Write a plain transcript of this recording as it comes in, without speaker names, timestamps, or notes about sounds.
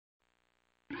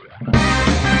Got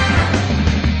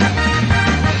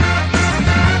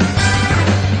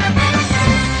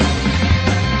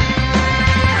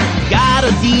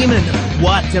a demon,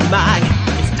 what am I?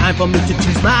 It's time for me to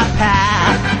choose my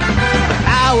path. The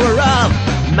power of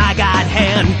my God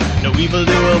hand, no evildoer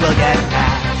will get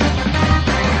past.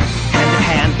 Hand to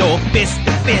hand or fist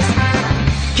to fist,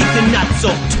 kick the nuts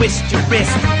or twist your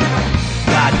wrist.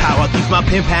 God power keeps my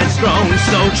pimp hand strong,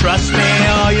 so trust me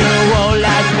or you won't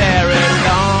last very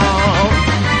long.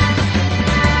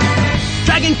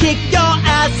 Dragon kick your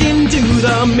ass into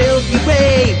the Milky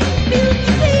Way.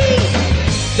 Milky Way.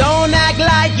 Don't act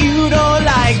like you don't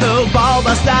like the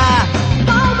Bulbasaur.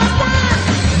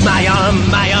 Bulbasaur. My arm,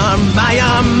 my arm, my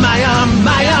arm, my arm,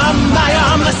 my arm, my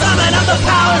arm, the summon of the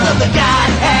powers of the God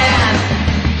Hand.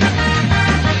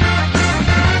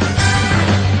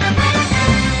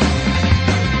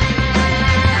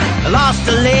 I lost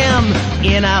a limb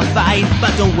in a fight,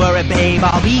 but don't worry, babe,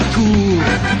 I'll be cool.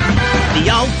 The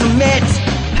ultimate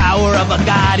power of a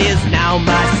god is now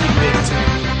my secret tool.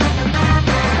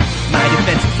 My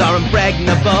defenses are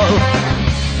impregnable.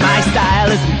 My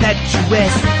style is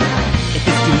impetuous. If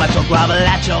it's too much, I'll grovel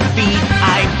at your feet.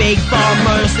 I beg for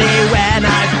mercy when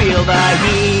I feel the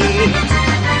heat.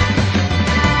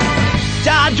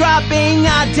 Jaw-dropping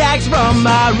attacks from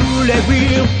my roulette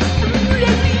wheel.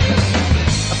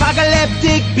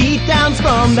 Apocalyptic beatdowns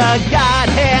from the God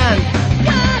Hand.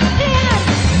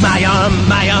 My arm,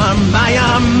 my arm, my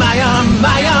arm, my arm,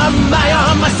 my arm, my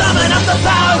arm, I summon up the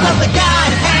powers of the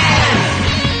God Hand.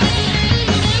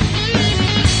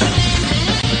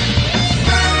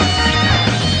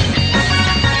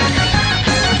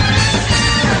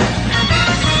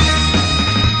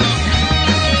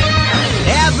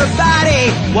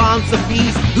 Everybody wants a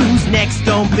piece. Who's next?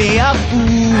 Don't be a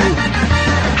fool.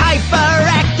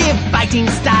 Hyperactive fighting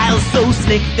styles, so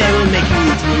slick they will make you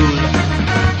drool.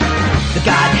 The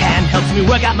God Hand helps me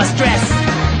work out my stress.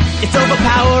 It's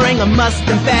overpowering, I must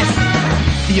confess.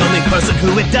 The only person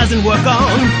who it doesn't work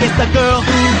on is the girl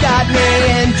who got me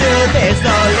into this,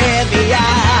 Olivia.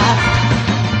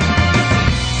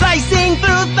 Slicing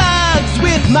through thugs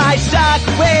with my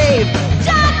shockwave.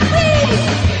 Shockwave!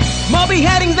 More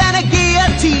beheadings than a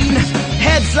guillotine.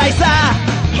 Head slicer.